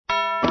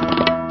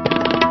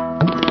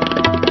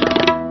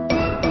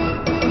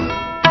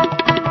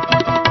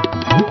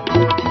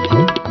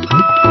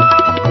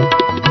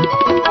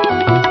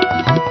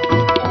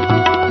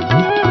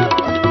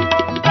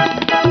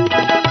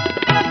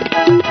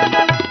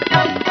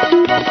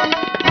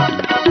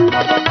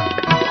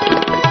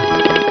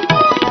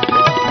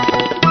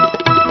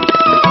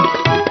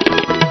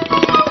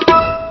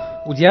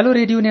उज्यालो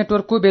radio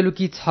नेटवर्कको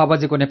बेलुकी 6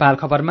 बजेको नेपाल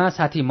खबरमा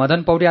साथी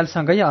मदन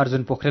पौड्यालसँगै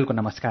अर्जुन पोखरेलको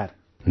नमस्कार।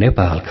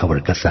 नेपाल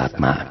खबरका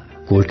साथमा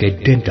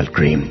कोलगेट डेन्टल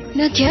क्रिम।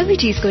 न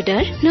क्याभिटिजको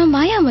डर न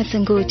मायामा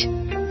सङ्कोच।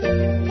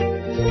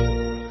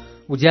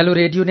 उज्यालो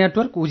रेडियो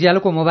नेटवर्क,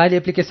 उज्यालोको मोबाइल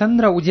एप्लिकेशन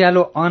र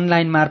उज्यालो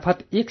अनलाइन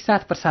मार्फत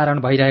एकसाथ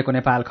प्रसारण भइरहेको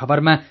नेपाल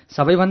खबरमा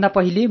सबैभन्दा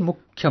पहिले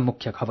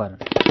मुख्य खबर।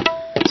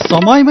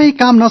 समयमै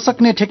काम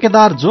नसक्ने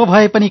ठेकेदार जो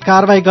भए पनि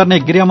कारबाही गर्ने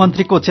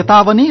गृहमन्त्रीको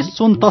चेतावनी।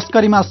 सुन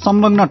तस्करीमा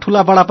संलग्न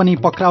ठूला बडा पनि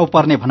पक्राउ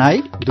पर्ने भनाई।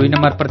 2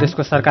 नम्बर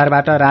प्रदेशको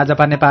सरकारबाट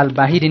राजपा नेपाल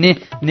बाहिरिने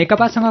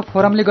नेकपासँग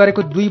फोरमले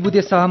गरेको 2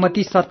 बुँदे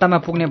सहमति सत्तामा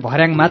पुग्ने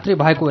भर्याङ मात्रै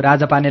भएको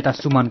राजपा नेता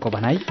सुमनको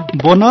भनाई।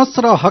 बोनस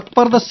र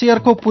हकपर्द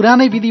शेयरको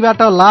पुरानै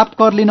विधिबाट लाभ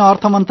कर लिन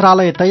अर्थ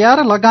मन्त्रालय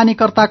तयार।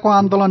 लगानीकर्ताको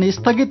आन्दोलन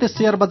स्थगित।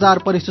 शेयर बजार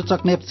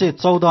परिसूचक नेप्से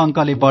 14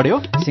 अङ्कले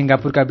बढ्यो।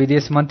 सिंगापुरका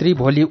विदेश मन्त्री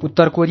भोलि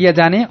उत्तर कोरिया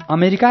जाने।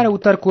 अमेरिका र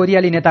उत्तर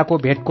कोरियाली नेताको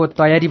भेटको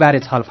तयारीबारे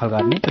छलफल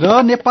गर्ने।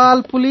 र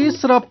नेपाल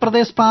पुलिस र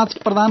प्रदेश 5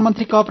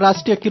 प्रधानमन्त्री कप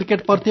राष्ट्रिय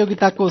क्रिकेट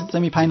प्रतियोगिताको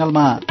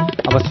सेमिफाइनलमा।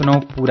 अब सुनौ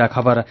पूरा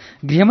खबर।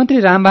 गृहमन्त्री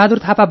रामबहादुर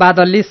थापा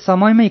बादलले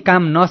समयमै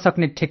काम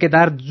नसक्ने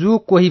ठेकेदार जो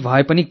कोही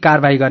भए पनि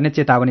कारबाही गर्ने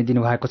चेतावनी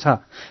दिनुभएको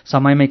छ।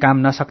 समयमै काम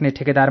नसक्ने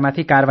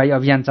ठेकेदारमाथि कारबाही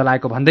अभियान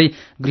चलाएको भन्दै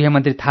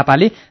गृहमन्त्री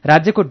थापाले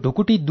राज्यको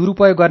ढुकुटी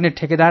दुरुपयोग गर्ने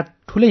ठेकेदार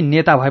ठूलै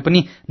नेता भए पनि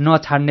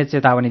नछाड्ने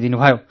चेतावनी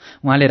दिनुभयो।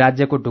 उहाँले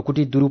राज्यको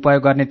ढुकुटी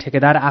दुरुपयोग गर्ने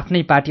ठेकेदार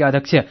आफ्नै पार्टी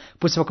अध्यक्ष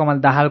पुष्पकमल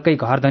दाहालकै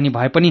घरधनी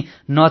भए पनि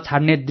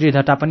नछाड्ने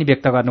दृढता पनि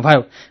व्यक्त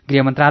गर्नुभयो।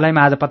 गृह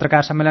मन्त्रालयमा आज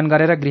पत्रकार सम्मेलन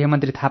गरेर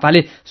गृहमन्त्री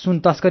थापाले सुन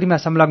तस्करीमा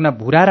संलग्न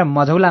भुरा र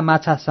मझौला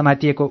माछा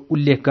समातिएको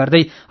उल्लेख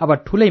गर्दै अब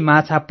ठूलै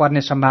माछा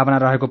पर्ने सम्भावना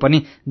रहेको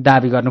पनि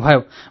दावी गर्नुभयो।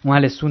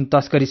 उहाँले सुन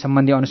तस्करी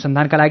सम्बन्धी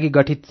अनुसन्धानका लागि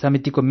गठित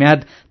समितिको म्याद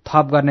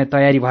थप गर्ने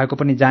तयारी भएको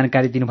पनि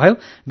जानकारी दिनुभयो।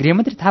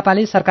 गृहमन्त्री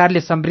थापाले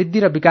सरकारले समृद्धि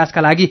र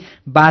विकासका लागि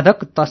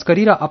बाधक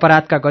तस्करी र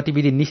अपराधका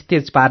गतिविधि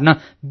निस्तेज पार्न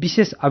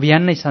विशेष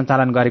अभियान नै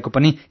सञ्चालन गरेको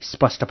पनि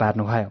स्पष्ट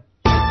पार्नुभयो।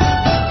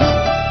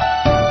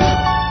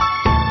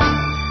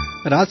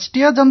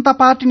 राष्ट्रिय जनता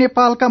पार्टी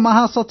नेपालका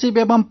महासचिव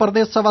एवं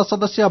प्रदेश सभा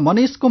सदस्य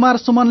मनिष कुमार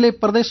सुमनले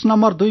प्रदेश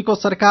नम्बर 2 को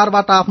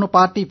सरकारबाट आफ्नो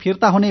पार्टी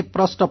फिर्ता हुने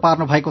प्रश्न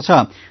पार्नु भएको छ।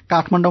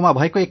 काठमाडौँमा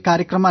भएको एक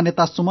कार्यक्रममा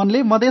नेता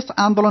सुमनले मधेस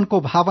आन्दोलनको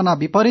भावना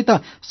विपरीत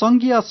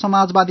संघीय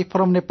समाजवादी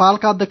फोरम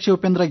नेपालका अध्यक्ष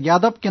उपेन्द्र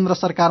यादव केन्द्र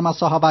सरकारमा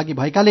सहभागी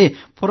भएकाले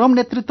फोरम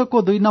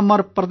नेतृत्वको 2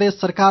 नम्बर प्रदेश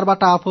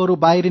सरकारबाट आफूहरू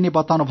बाहिरिने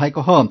बताउनु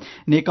भएको हो।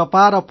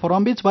 नेकपा र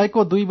फोरमबीच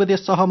भएको 2 बुँदे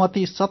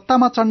सहमति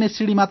सत्तामा चढ्ने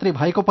सिडी मात्रै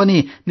भएको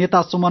पनि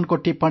नेता सुमनको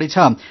टिप्पणी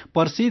छ।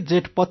 पर्सी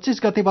जेठ 25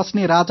 गते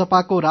बस्ने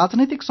राजपाको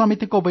राजनैतिक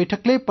समितिको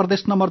बैठकले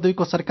प्रदेश नम्बर 2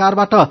 को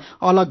सरकारबाट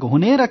अलग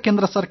हुने र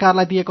केन्द्र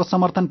सरकारलाई दिएको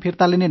समर्थन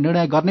फिर्ता लिने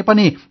निर्णय गर्ने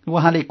पनि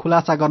उहाँले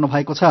खुलासा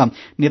गर्नुभएको छ।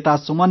 नेता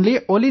सुमनले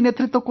ओली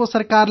नेतृत्वको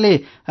सरकारले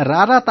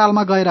रारा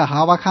तालमा गएर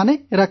हावा खाने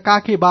र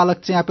काखे बालक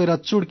च्यापेर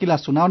चुड्किला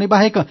सुनाउने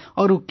बाहेक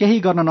अरू केही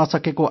गर्न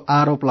नसकेको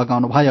आरोप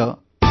लगाउनुभयो।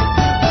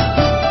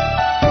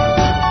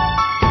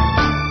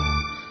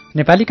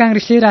 नेपाली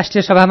कांग्रेसले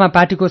राष्ट्रिय सभामा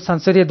पार्टीको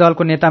संसदीय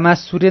दलको नेतामा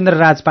सुरेन्द्र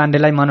राज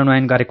पाण्डेलाई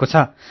मनोनयन गरेको छ।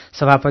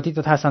 सभापति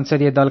तथा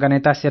संसदीय दलका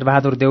नेता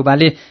शेरबहादुर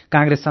देउबाले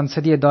कांग्रेस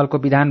संसदीय दलको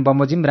विधान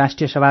बमोजिम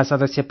राष्ट्रिय सभा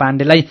सदस्य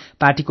पाण्डेलाई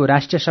पार्टीको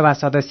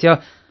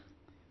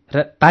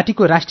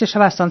राष्ट्रिय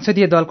सभा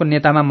संसदीय दलको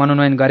नेतामा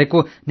मनोनयन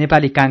गरेको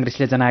नेपाली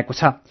कांग्रेसले जनाएको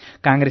छ।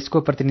 कांग्रेसको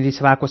प्रतिनिधि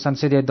सभाको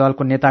संसदीय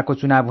दलको नेताको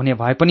चुनाव हुने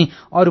भए पनि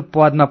अरू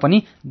पदमा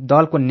पनि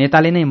दलको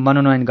नेताले नै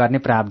मनोनयन गर्ने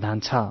प्रावधान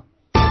छ।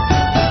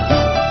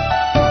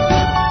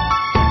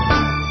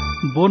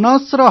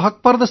 बोनस र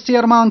हकपर्द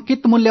शेयरमा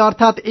अंकित मूल्य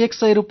अर्थात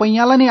 100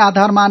 रुपैयाँलाई नै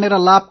आधार मानेर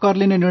लाभ कर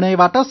लिने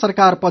निर्णयबाट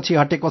सरकार पछि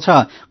हटेको छ।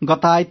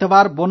 गत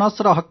आइतबार बोनस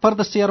र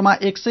हकपर्द शेयरमा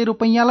 100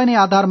 रुपैयाँलाई नै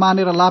आधार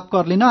मानेर लाभ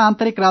कर लिन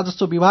आन्तरिक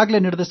राजस्व विभागले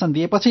निर्देशन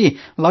दिएपछि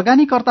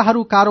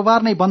लगानीकर्ताहरू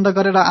कारोबार नै बन्द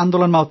गरेर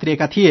आन्दोलनमा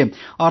उत्रिएका थिए।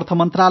 अर्थ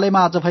मन्त्रालयमा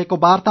आज भएको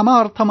वार्तामा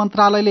अर्थ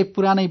मन्त्रालयले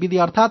पुरानै विधि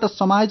अर्थात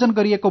समायोजन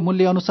गरिएको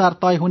मूल्य अनुसार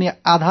तय हुने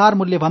आधार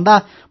मूल्य भन्दा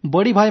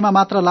बढ़ी भएमा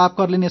मात्र लाभ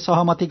कर लिने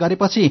सहमति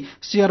गरेपछि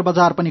शेयर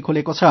बजार पनि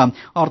खुलेको छ।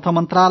 अर्थ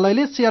मन्त्रालयले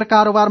शेयर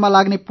कारोबारमा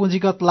लाग्ने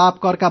पुँजीगत लाभ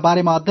करका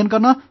बारेमा अध्ययन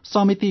गर्न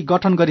समिति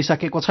गठन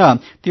गरिसकेको छ।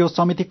 त्यो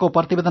समितिको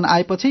प्रतिवेदन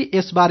आएपछि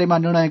यस बारेमा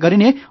निर्णय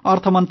गरिने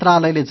अर्थ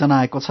मन्त्रालयले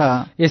जनाएको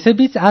छ।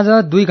 यसैबीच आज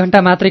 2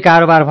 घण्टा मात्रै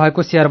कारोबार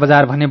भएको शेयर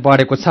बजार भने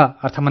बढेको छ।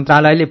 अर्थ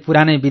मन्त्रालयले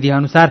पुरानै विधि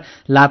अनुसार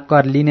लाभ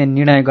कर लिने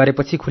निर्णय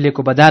गरेपछि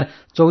खुलेको बजार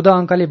 14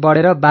 अंकले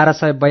बढेर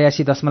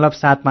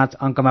 1282.75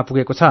 अंकमा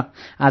पुगेको छ।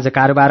 आज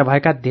कारोबार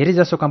भएका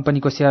धेरैजसो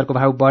कम्पनीको शेयरको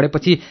भाव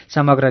बढेपछि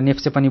समग्र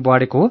नेप्से पनि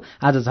बढेको हो।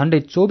 आज झण्डै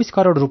 24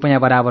 करोड़ रुपैयाँ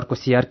बराबरको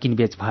शेयर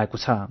किनबेच भएको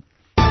छ।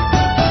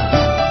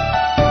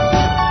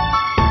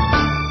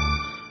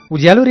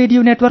 उज्यालो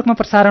रेडियो नेटवर्कमा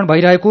प्रसारण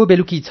भइरहेको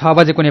बेलुकी 6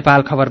 बजेको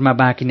नेपाल खबरमा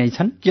बाँकी नै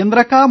छन्।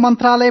 केन्द्रका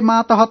मन्त्रालय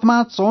मातहतमा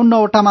 54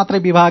 वटा मात्रै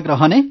विभाग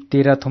रहने।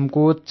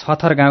 तेह्रथुमको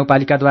छथर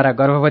गाउँपालिकाद्वारा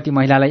गर्भवती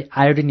महिलालाई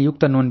आयोडिन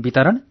युक्त नुन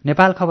वितरण।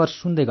 नेपाल खबर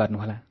सुन्दै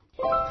गर्नुहोला।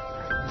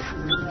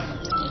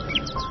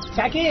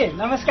 काकी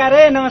नमस्कार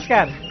है।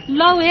 नमस्कार।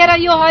 लौ हेर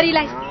यो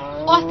हरिलाई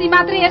अस्ति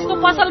मात्रै यसको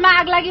पसलमा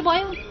आग लागि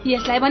भयो।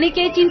 यसलाई भने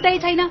केही चिन्तै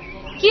छैन।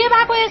 के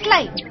भएको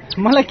यसलाई?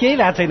 मलाई केही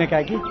थाहा छैन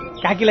काकी।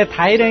 काकीलाई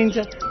थाहै रहन्छ,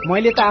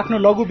 मैले त आफ्नो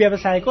लघु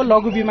व्यवसायको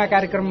लघु बिमा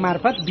कार्यक्रम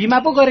मार्फत बिमा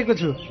पो गरेको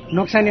छु।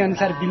 नोक्सानी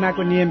अनुसार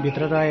बिमाको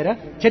नियमभित्र रहेर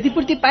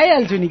क्षतिपूर्ति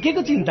पाइहाल्छु नि, के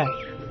को चिन्ता।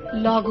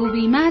 लघु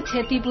बिमा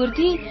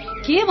क्षतिपूर्ति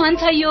के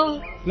भन्छ यो?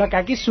 ल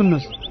काकी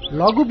सुन्नुहोस्,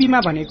 लघु बिमा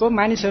भनेको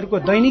मानिसहरूको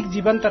दैनिक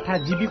जीवन तथा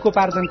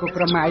जीविकोपार्जनको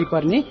क्रममा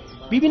आइपर्ने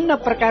विभिन्न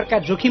प्रकारका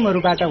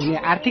जोखिमहरूबाट हुने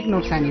आर्थिक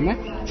नोक्सानीमा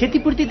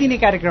क्षतिपूर्ति दिने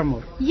कार्यक्रम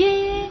हो।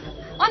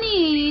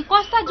 अनि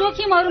कस्ता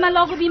जोखिमहरूमा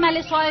लघु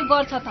बिमाले सहयोग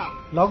गर्छ त?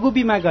 लघु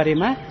बिमा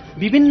गरेमा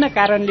विभिन्न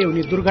कारणले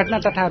हुने दुर्घटना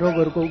तथा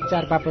रोगहरूको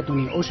उपचार बापत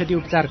हुने औषधि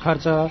उपचार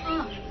खर्च,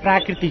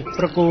 प्राकृतिक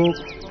प्रकोप,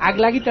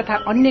 आगलागी तथा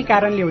अन्य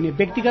कारणले हुने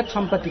व्यक्तिगत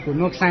सम्पत्तिको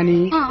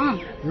नोक्सानी,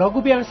 लघु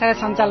व्यवसाय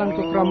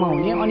सञ्चालनको क्रममा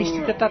हुने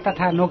अनिश्चितता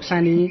तथा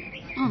नोक्सानी,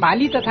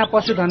 बाली तथा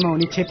पशुधनमा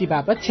हुने क्षति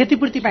बापत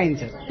क्षतिपूर्ति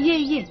पाइन्छ।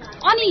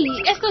 अनि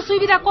यसको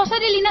सुविधा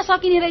कसरी लिन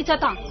सकिने रहेछ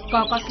त?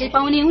 कसले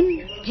पाउने हुन्?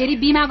 फेरि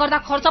बिमा गर्दा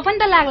खर्च पनि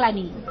त लाग्ला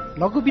नि।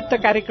 लघु वित्त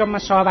कार्यक्रममा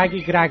सहभागी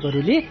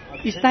ग्राहकहरूले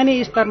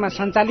स्थानीय स्तरमा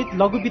सञ्चालित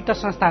लघु वित्त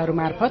संस्थाहरू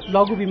मार्फत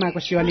लघु बिमाको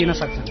सेवा लिन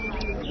सक्छन्।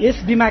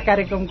 यस बिमा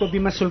कार्यक्रमको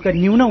बिमा शुल्क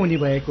न्यून हुने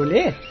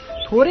भएकोले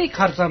थोरै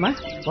खर्चमा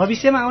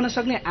भविष्यमा आउन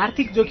सक्ने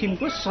आर्थिक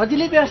जोखिमको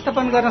सजिलै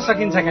व्यवस्थापन गर्न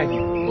सकिन्छ काकी।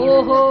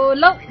 ओहो,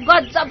 ल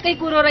गजबकै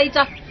कुरो रहेछ।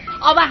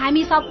 अब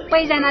हामी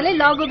सबैजनाले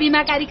लघु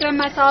बिमा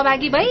कार्यक्रममा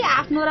सहभागी भई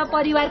आफ्नो र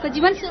परिवारको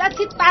जीवन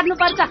सुरक्षित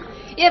पार्नुपर्छ।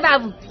 ए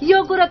बाबु,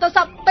 यो कुरो त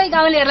सबै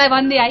गाउँलेहरूलाई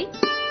भन्दै है।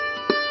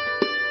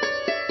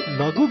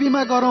 लघु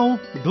बिमा गरौँ,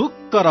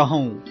 ढुक्क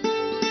रहौं।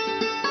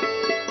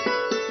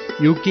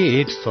 युके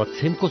एड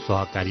सक्षमको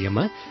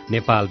सहकार्यमा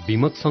नेपाल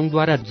बीमक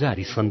संघद्वारा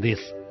जारी सन्देश।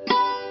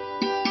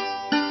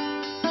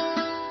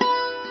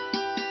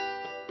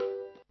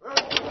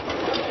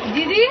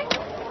 दिदी,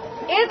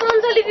 ए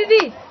सञ्चली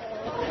दिदी,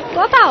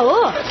 कता हो?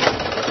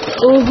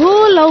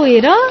 ओहो, लौ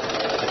हेर,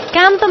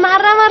 काम त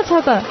मार छ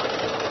त।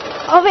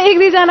 अब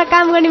 1-2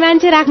 काम गर्ने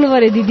मान्छे राख्नु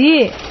पर्यो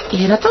दिदी।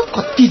 हेर त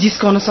कति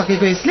जिस्काउन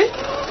सकेको यसले।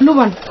 लु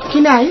भन,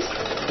 किन आइस?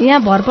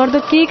 यहाँ भरपर्दो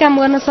केही काम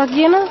गर्न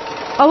सकिएन,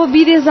 अब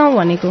विदेश जाउँ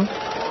भनेको।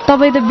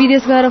 तपाईँ त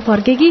विदेश गएर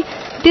फर्के कि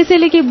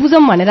त्यसैले के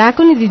बुझौँ भनेर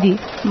आएको नि दिदी।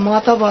 म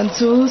त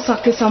भन्छु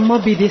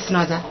सकेसम्म विदेश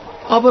नजा।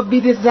 अब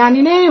विदेश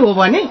जाने नै हो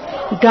भने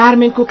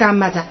गार्मेन्टको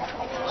काममा जा।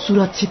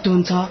 सुरक्षित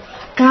हुन्छ,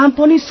 काम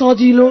पनि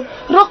सजिलो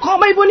र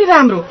कमाइ पनि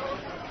राम्रो।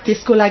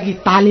 त्यसको लागि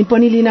तालिम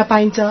पनि लिन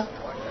पाइन्छ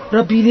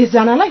र विदेश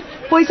जानलाई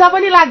पैसा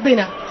पनि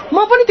लाग्दैन।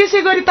 म पनि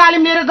त्यसै गरी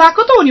तालिम लिएर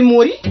गएको त हो नि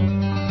मोरी।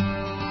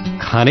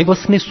 खाने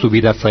बस्ने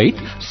सुविधा सहित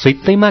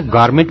सित्तैमा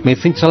गार्मेन्ट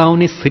मेसिन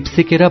चलाउने सिप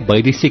सिकेर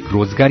वैदेशिक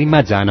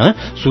रोजगारीमा जान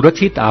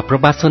सुरक्षित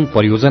आप्रवासन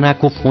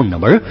परियोजनाको फोन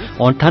नम्बर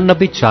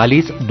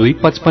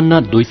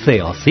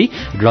 9840255280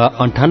 र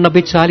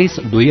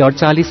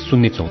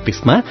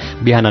 9840248034 मा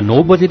बिहान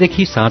 9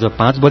 बजेदेखि साँझ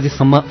 5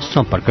 बजेसम्म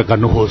सम्पर्क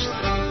गर्नुहोस्।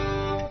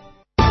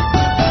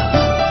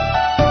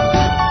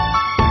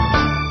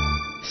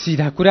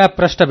 सीधा कुरा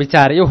प्रश्न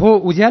विचार। यो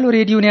हो उज्यालो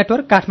रेडियो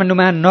नेटवर्क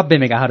काठमाडौँमा 90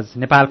 मेगाहर्ज।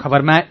 नेपाल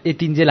खबरमा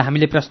यतिन्जेल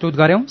हामीले प्रस्तुत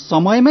गर्यौं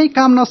समयमै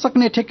काम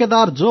नसक्ने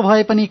ठेकेदार जो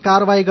भए पनि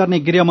कारवाही गर्ने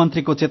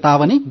गृहमन्त्रीको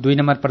चेतावनी। 2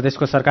 नम्बर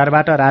प्रदेशको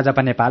सरकारबाट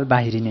राजपा नेपाल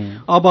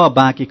बाहिरिने। अब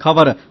बाँकी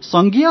खबर।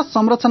 संघीय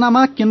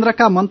संरचनामा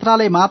केन्द्रका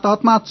मन्त्रालय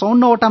मातहतमा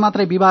 54 वटा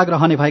मात्रै विभाग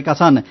रहने भएका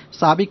छन्।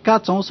 साबिकका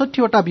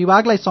 64 वटा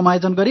विभागलाई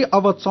समायोजन गरी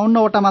अब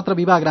 54 वटा मात्र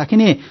विभाग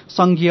राखिने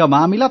संघीय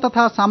मामिला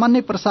तथा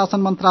सामान्य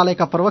प्रशासन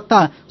मन्त्रालयका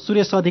प्रवक्ता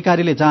सुरेश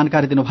अधिकारीले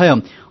जानकारी दिनुभयो।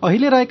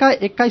 अहिले रहेका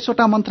 21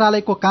 वटा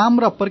मन्त्रालयको काम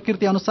र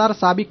प्रकृति अनुसार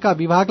साबिकका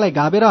विभागलाई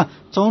गाभेर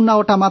 54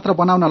 वटा मात्र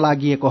बनाउन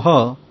लागि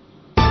हो।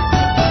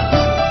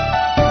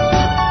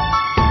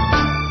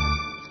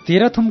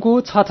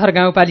 तेह्रथुमको छथर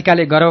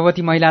गाउँपालिकाले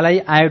गर्भवती महिलालाई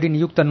आयोडिन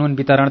युक्त नुन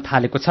वितरण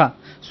थालेको छ।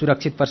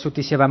 सुरक्षित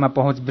प्रसूति सेवामा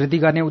पहुँच वृद्धि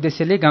गर्ने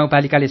उद्देश्यले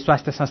गाउँपालिकाले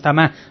स्वास्थ्य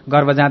संस्थामा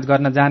गर्भजाँच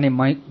गर्न जाने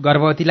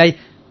गर्भवतीलाई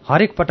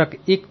हरेक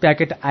पटक 1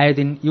 प्याकेट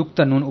आयोडिन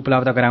युक्त नुन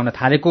उपलब्ध गराउन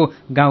थालेको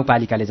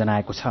गाउँपालिकाले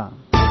जनाएको छ।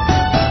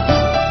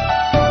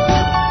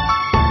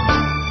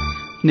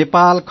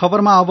 नेपाल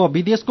खबरमा अब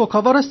विदेशको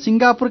खबर।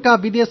 सिंगापुरका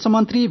विदेश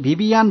मन्त्री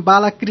भिभियान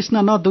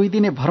बालाकृष्ण 2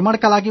 दिने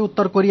भ्रमणका लागि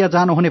उत्तर कोरिया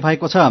जानुहुने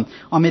भएको छ।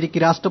 अमेरिकी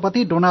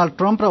राष्ट्रपति डोनाल्ड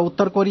ट्रम्प र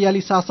उत्तर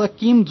कोरियाली शासक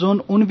किम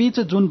जोन उन बीच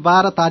जुन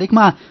 12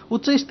 तारिखमा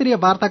उच्च स्तरीय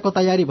वार्ताको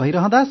तयारी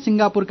भइरहँदा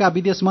सिंगापुरका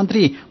विदेश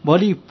मन्त्री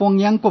भोलि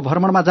पोङयाङको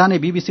भ्रमणमा जाने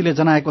बीबीसीले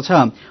जनाएको छ।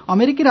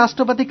 अमेरिकी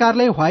राष्ट्रपति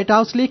कार्यालय व्हाइट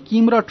हाउसले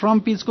किम र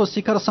ट्रम्प बीचको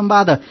शिखर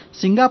संवाद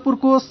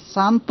सिंगापुरको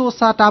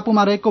सान्तोसा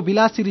टापुमा रहेको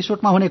विलासी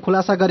रिसोर्टमा हुने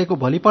खुलासा गरेको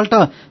भोलिपल्ट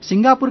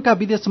सिंगापुरका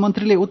विदेश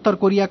मन्त्रीले उत्तर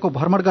कोरियाको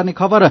भ्रमण गर्ने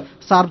खबर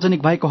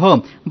सार्वजनिक भएको हो।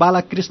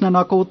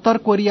 बालाकृष्णनको उत्तर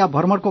कोरिया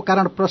भ्रमणको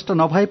कारण प्रष्ट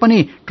नभए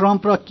पनि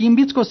ट्रम्प र किम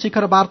बीचको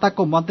शिखर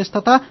वार्ताको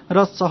मध्यस्थता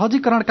र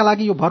सहजीकरणका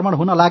लागि यो भ्रमण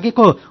हुन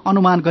लागेको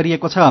अनुमान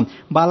गरिएको छ।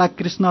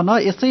 बालाकृष्ण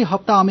यसै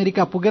हप्ता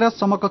अमेरिका पुगेर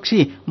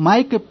समकक्षी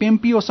माइक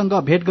पेम्पियोसँग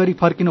भेट गरी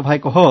फर्किनु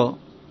भएको हो।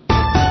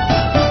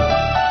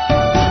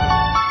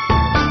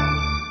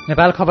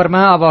 नेपाल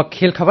खबरमा अब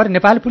खेल खबर।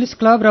 नेपाल पुलिस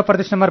क्लब र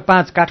प्रदेश नम्बर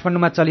 5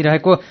 काठमाडौँमा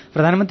चलिरहेको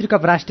प्रधानमन्त्री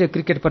कप राष्ट्रिय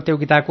क्रिकेट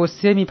प्रतियोगिताको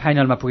सेमी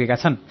फाइनलमा पुगेका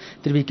छन्।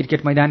 त्रिवी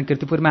क्रिकेट मैदान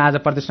कीर्तिपुरमा आज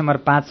प्रदेश नम्बर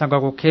 5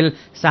 सँगको खेल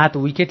 7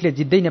 विकेटले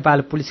जित्दै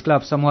नेपाल पुलिस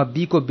क्लब समूह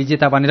बी को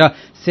विजेता बनेर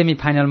सेमी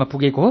फाइनलमा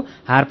पुगेको हो।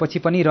 हारपछि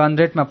पनि रन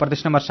रेटमा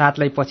प्रदेश नम्बर 7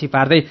 लाई पछि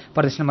पार्दै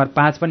प्रदेश नम्बर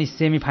 5 पनि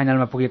सेमी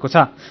फाइनलमा पुगेको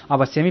छ।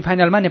 अब सेमी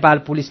फाइनलमा नेपाल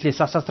पुलिसले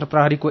सशस्त्र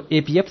प्रहरीको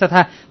एपीएफ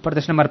तथा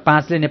प्रदेश नम्बर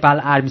 5 ले नेपाल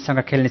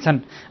आर्मीसँग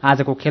खेल्नेछन्।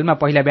 आजको खेलमा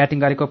पहिला ब्याटिङ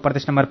गरेको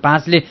प्रदेश नम्बर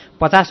 5 ले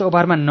 50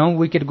 ओभरमा 9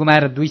 विकेट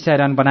गुमाएर 200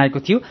 रन बनाएको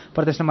थियो।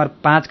 प्रदेश नम्बर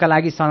 5 का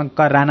लागि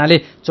शंकर राणाले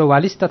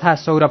 44 तथा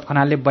सौरभ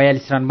खनालले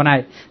 42 रन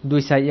बनाए।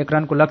 201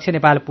 रनको लक्ष्य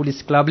नेपाल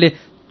पुलिस क्लबले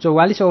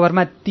 44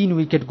 ओभरमा 3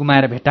 विकेट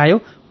गुमाएर भेटायो।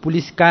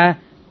 पुलिसका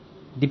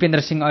दिपेन्द्र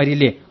सिंह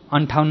ऐरीले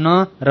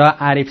 58 र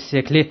आरिफ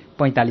शेखले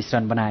 45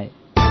 रन बनाए।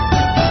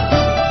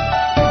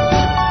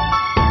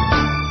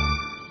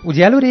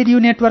 उज्यालो रेडियो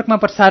नेटवर्कमा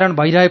प्रसारण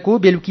भइरहेको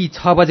बेलुकी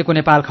 6 बजेको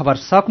नेपाल खबर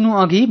सक्नु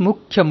अघि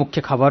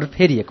मुख्य खबर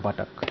फेरि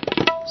एकपटक।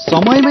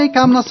 समयमै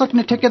काम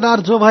नसक्ने ठेकेदार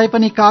जो भए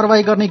पनि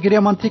कारवाही गर्ने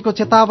गृहमन्त्रीको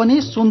चेतावनी।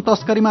 सुन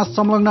तस्करीमा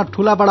संलग्न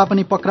ठूला बडा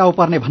पनि पक्राउ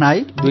पर्ने भनाई।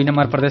 2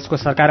 नम्बर प्रदेशको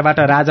सरकारबाट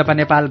राजपा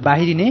नेपाल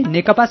बाहिरिने।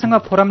 नेकपासँग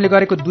फोरमले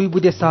गरेको 2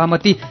 बुँदे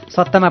सहमति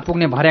सत्तामा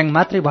पुग्ने भर्याङ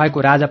मात्रै भएको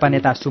राजपा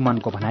नेता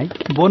सुमनको भनाई।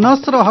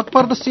 बोनस र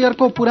हकपर्द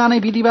शेयरको पुरानै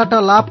विधिबाट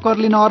लाभ कर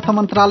लिन अर्थ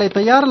मन्त्रालय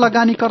तयार।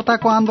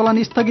 लगानीकर्ताको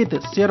आन्दोलन स्थगित।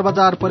 शेयर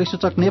बजार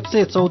परिसूचक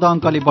नेप्से 14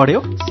 अङ्कले बढ्यो।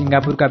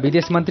 सिङ्गापुरका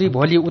विदेश मन्त्री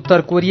भोलि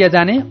उत्तर कोरिया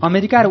जाने।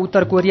 अमेरिका र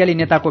उत्तर कोरियाली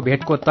नेताको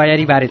भेटको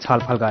तयारीबारे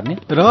छलफल गर्ने।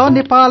 र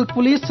नेपाल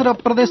पुलिस र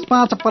प्रदेश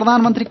 5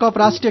 प्रधानमन्त्री कप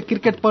राष्ट्रिय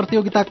क्रिकेट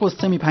प्रतियोगिताको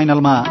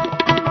सेमिफाइनलमा।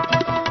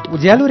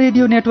 उज्यालो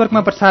रेडियो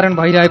नेटवर्कमा प्रसारण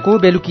भइरहेको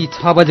बेलुकी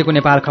 6 बजेको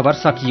नेपाल खबर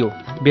सकियो।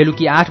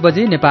 बेलुकी 8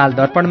 बजे नेपाल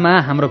दर्पणमा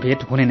हाम्रो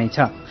भेट हुने नै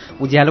छ।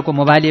 उज्यालोको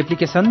मोबाइल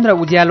एप्लिकेशन र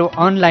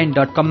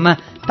ujalloonline.com मा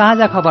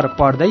ताजा खबर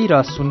पढ्दै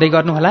र सुन्दै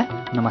गर्नुहोला।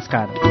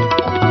 नमस्कार।